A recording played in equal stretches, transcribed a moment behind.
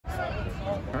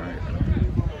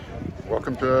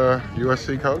welcome to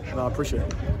USC, Coach. I appreciate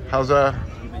it. How's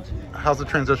the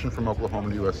transition from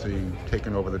Oklahoma to USC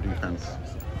taking over the defense?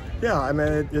 Yeah, I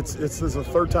mean, this is the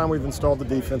third time we've installed the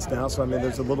defense now, so I mean,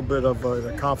 there's a little bit of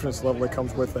a confidence level that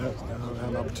comes with that. I had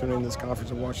an opportunity in this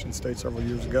conference at Washington State several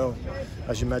years ago,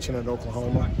 as you mentioned, at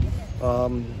Oklahoma.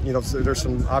 So there's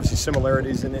some obviously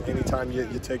similarities in any time you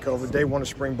take over. Day one of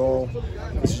spring ball,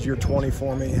 this is year 20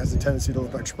 for me. Has a tendency to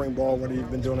look like spring ball, whether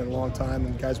you've been doing it a long time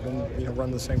and guys been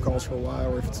running the same calls for a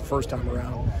while, or if it's the first time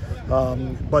around.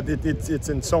 But it's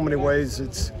in so many ways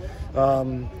it's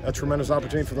a tremendous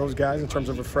opportunity for those guys in terms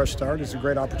of a fresh start. It's a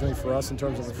great opportunity for us in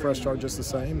terms of a fresh start, just the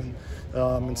same,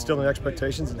 and instilling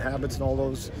expectations and habits and all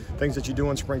those things that you do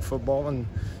in spring football. And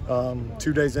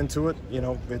 2 days into it,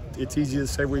 it's easy to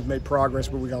say we've made progress,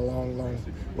 but we got a long, long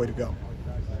way to go.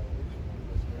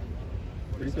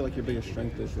 What do you feel like your biggest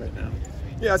strength is right now?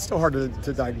 Yeah, it's still hard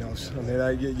to diagnose. I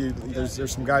mean,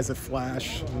 there's some guys that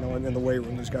flash, in the weight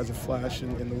room. There's guys that flash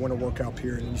in the winter workout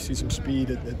period, and you see some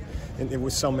speed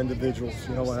with some individuals.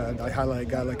 I highlight a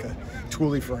guy like a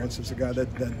Tooley, for instance, a guy that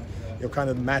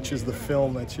kind of matches the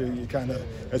film that you kind of,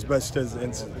 as best as,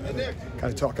 kind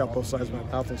of talk out both sides of my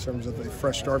mouth in terms of a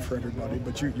fresh start for everybody.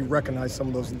 But you recognize some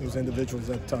of those individuals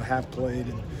that have played,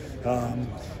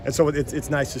 and so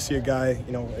it's nice to see a guy,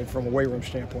 from a weight room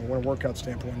standpoint, winter workout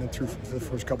standpoint, and then through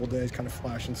the first couple of days kind of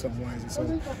flash in some ways, and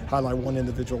so highlight one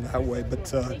individual that way.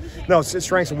 But no, it's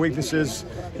strengths and weaknesses.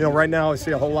 Right now I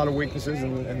see a whole lot of weaknesses,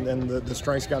 and the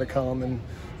strengths got to come. And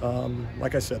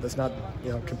like I said, that's not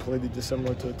completely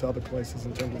dissimilar to other places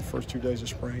in terms of the first 2 days of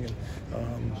spring.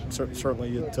 And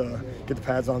certainly get the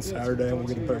pads on Saturday, and we'll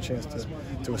get a better chance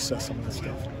to assess some of that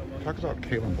stuff. Talk about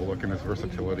Kalen Bullock and his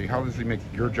versatility. How does he make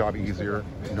your job easier,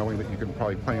 knowing that you can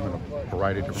probably play him in a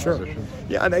variety of different positions?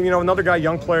 Yeah, and another guy,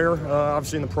 young player,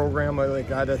 obviously in the program, a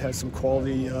guy that has some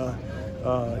quality,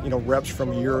 reps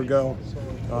from a year ago.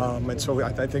 And so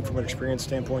I think from an experience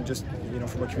standpoint, just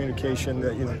from a communication,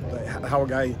 how a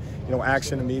guy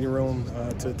acts in the meeting room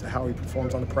to how he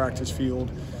performs on the practice field,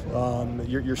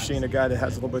 you're seeing a guy that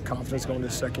has a little bit of confidence going into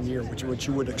his second year, which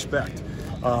you would expect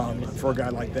for a guy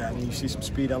like that. And you see some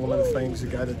speed element of things, a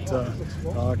guy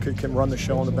that can run the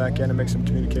show on the back end and make some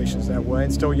communications that way.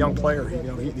 And still a young player.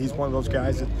 He's one of those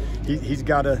guys that he's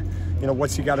got to.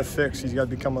 What's he got to fix? He's got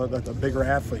to become a bigger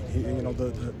athlete.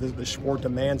 The sport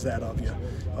demands that of you,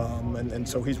 and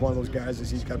so he's one of those guys.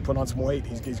 He's got to put on some weight.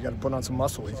 He's got to put on some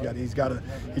muscle. He's got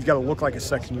to look like a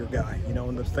second-year guy.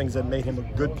 And the things that made him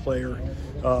a good player,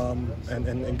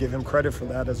 and give him credit for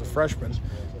that as a freshman.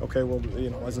 Okay, well,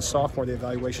 as a sophomore, the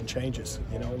evaluation changes.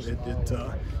 You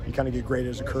kind of get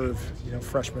graded as a curve,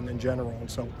 freshman in general,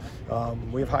 and so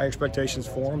we have high expectations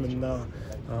for him,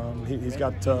 and he's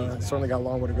got certainly got a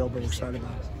long way to go, but we're excited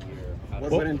about it.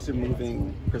 What went into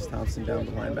moving Chris Thompson down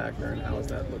to linebacker, and how has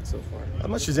that looked so far? As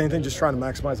much as anything, just trying to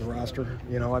maximize the roster.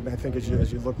 I think as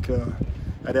you look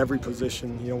at every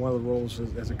position, one of the roles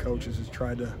as a coach is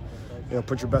try to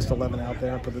put your best 11 out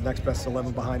there, put the next best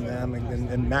 11 behind them,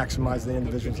 and maximize the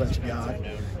individuals that you got.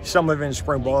 Some of it in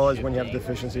spring ball is when you have a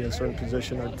deficiency in a certain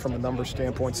position or from a number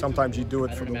standpoint. Sometimes you do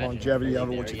it for the longevity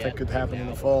of it, what you think could happen in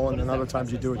the fall, and then other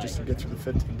times you do it just to get through the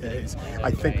 15 days.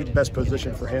 I think the best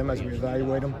position for him as we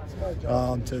evaluate him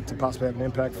to possibly have an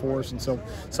impact for us, and so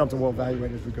something we'll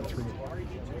evaluate as we go through it.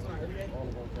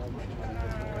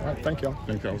 All right, thank you.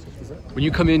 Thank you. When you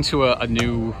come into a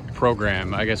new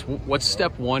program, I guess, what's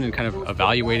step one in kind of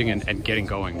evaluating and getting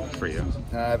going for you?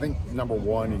 I think number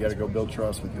one, you got to go build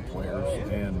trust with your players,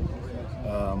 and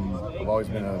I've always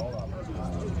been a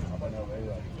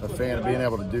fan of being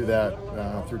able to do that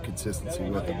through consistency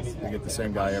with them. You get the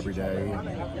same guy every day, and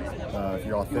if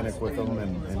you're authentic with them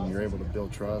and you're able to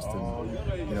build trust, and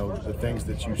the things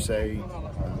that you say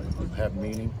have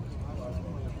meaning.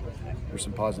 There's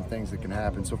some positive things that can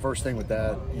happen. So first thing with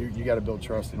that, you got to build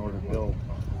trust in order to build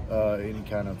any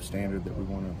kind of standard that we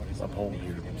want to uphold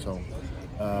here. So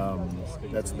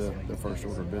that's the first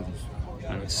order of business.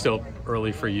 It's still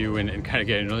early for you, and kind of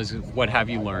getting to know this. What have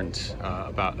you learned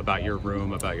about your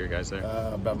room, about your guys there?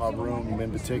 About my room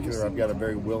in particular, I've got a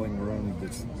very willing room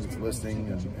that's listening,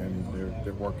 and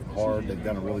they're working hard. They've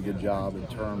done a really good job in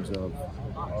terms of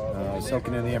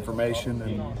soaking in the information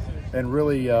and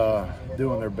really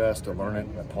doing their best to learn it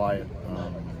and apply it.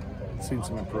 Seen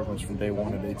some improvements from day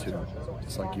one to day two,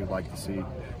 just like you'd like to see.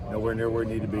 Nowhere near where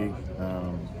we need to be.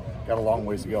 Got a long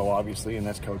ways to go, obviously, and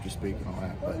that's coaches speaking on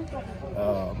that.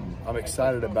 But I'm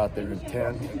excited about their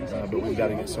intent, but we've got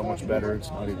to get so much better.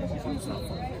 It's not fun.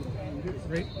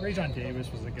 Rajon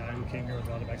Davis was a guy who came here with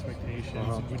a lot of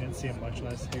expectations. We didn't see him much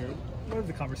last year. What have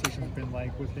the conversations been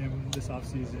like with him this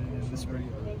offseason and this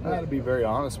spring? To be very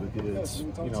honest with you, it's,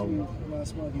 did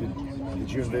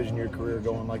you envision your career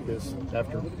going like this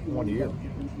after 1 year?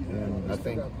 And I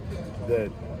think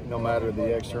that no matter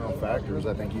the external factors,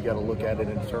 I think you got to look at it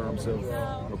in terms of,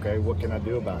 okay, what can I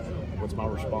do about it? What's my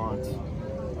response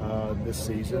this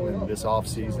season and this off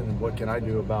season, and what can I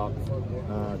do about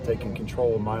taking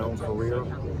control of my own career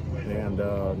and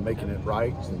making it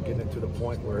right and getting it to the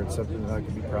point where it's something that I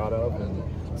can be proud of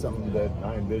and something that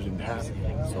I envisioned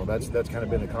happening. So that's kind of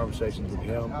been the conversations with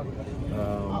him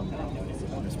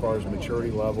as far as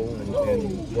maturity level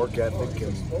and work ethic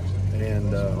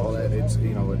and all that.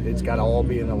 It's got to all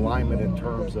be in alignment in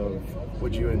terms of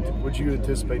what you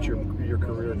anticipate your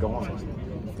career going like,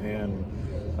 and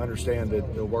understand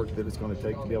that the work that it's going to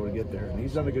take to be able to get there. And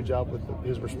he's done a good job with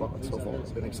his response so far.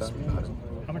 It's been exciting about it.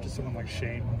 How much does someone like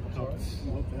Shane help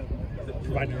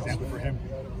provide an example for him?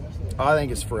 I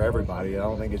think it's for everybody. I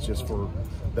don't think it's just for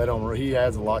that owner. He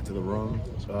adds a lot to the room,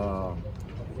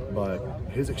 but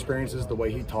his experiences, the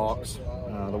way he talks,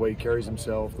 the way he carries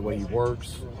himself, the way he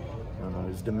works,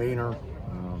 his demeanor,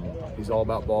 he's all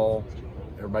about ball.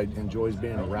 Everybody enjoys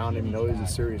being around him. You know, he's a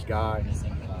serious guy.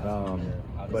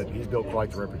 But he's built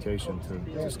quite the reputation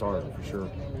to start, for sure.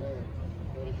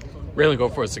 Raylan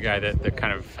Goforth's a guy that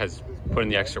kind of has put in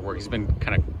the extra work. He's been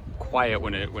kind of quiet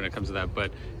when it comes to that,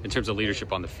 but in terms of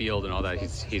leadership on the field and all that,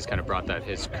 he's kind of brought that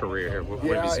his career here.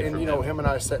 What have you seen from him? Him and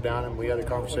I sat down and we had a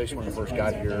conversation when he first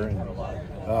got here, and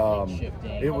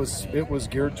it was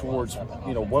geared towards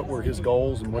what were his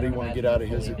goals and what he wanted to get out of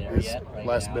his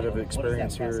last bit of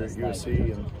experience here at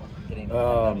USC, and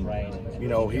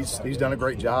he's done a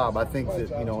great job. I think that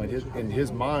in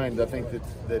his mind, I think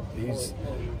that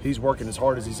he's working as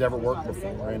hard as he's ever worked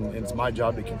before, and it's my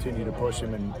job to continue to push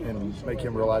him and make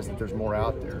him realize that there's more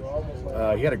out there.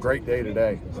 He had a great day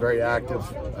today, very active.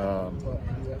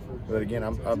 But again,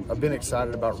 I've been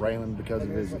excited about Raylan because of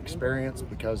his experience,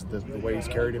 because of the way he's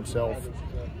carried himself.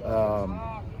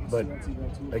 But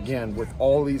again, with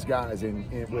all these guys, and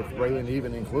with Raylan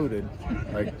even included,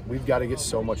 like, we've got to get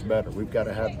so much better. We've got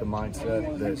to have the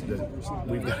mindset that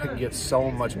we've got to get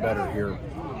so much better here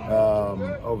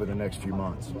over the next few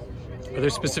months. Are there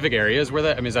specific areas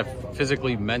where is that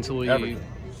physically, mentally? Everything.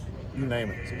 You name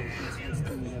it.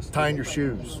 Tying your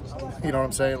shoes. You know what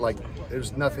I'm saying? Like,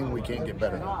 there's nothing we can't get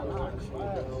better at.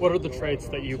 What are the traits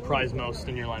that you prize most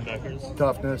in your linebackers?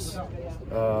 Toughness,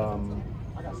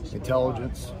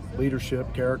 intelligence,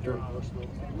 leadership, character,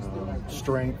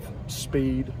 strength,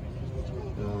 speed,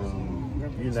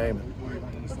 you name it.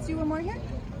 Let's do one more here.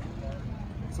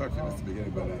 Sorry for this at the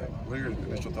beginning, but what are your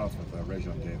initial thoughts with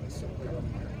Rajon Davis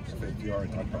coming here? You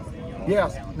already talked about it. Yeah,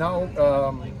 no,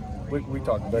 we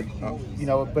talked, but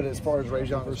but as far as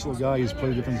Rajon, versatile guy, he's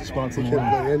played different spots in the line.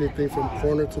 He can play anything from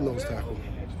corner to nose tackle.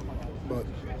 But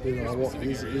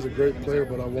he's a great player,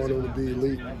 but I want him to be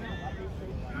elite.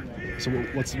 So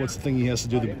what's the thing he has to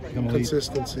do to become elite?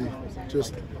 Consistency.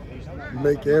 Just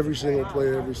make every single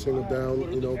play, every single down,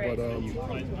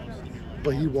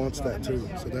 but he wants that too.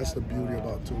 So that's the beauty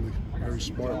about Thule. Very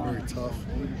smart, very tough,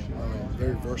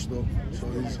 very versatile. So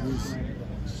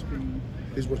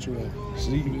he's what you want.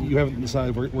 So you haven't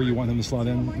decided where you want him to slot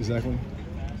in exactly?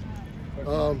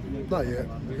 Not yet.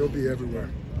 He'll be everywhere.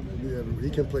 He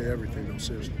can play everything, though,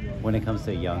 seriously. When it comes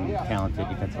to young, talented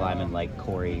defensive linemen like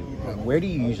Corey, where do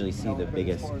you usually see the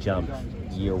biggest jump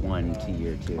year 1 to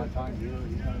year 2?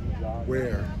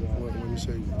 Where? When you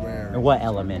say where? Or what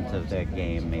element of the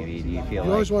game, maybe, do you feel like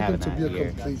you always want him having to be that a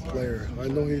complete player. I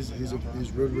know he's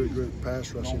really, really good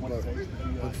pass rushing, but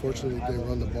unfortunately they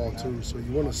run the ball too. So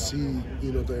you want to see,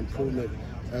 the improvement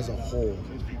as a whole,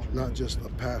 not just a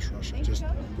pass rusher, just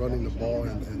running the ball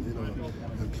and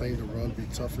playing the run, be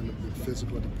tough and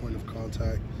physical at the point of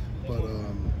contact. But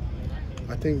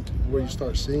I think where you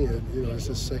start seeing it, it's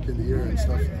his second year and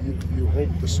stuff. You hope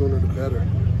the sooner the better.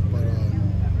 But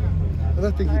and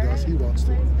I think he does. He wants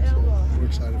to. So we're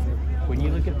excited for him. When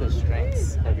you look at the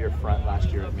strengths of your front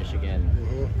last year at Michigan,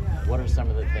 what are some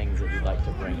of the things that you'd like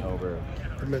to bring over?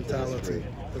 The mentality.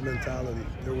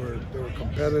 They were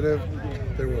competitive.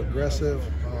 They were aggressive,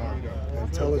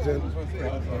 intelligent.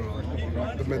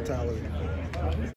 The mentality.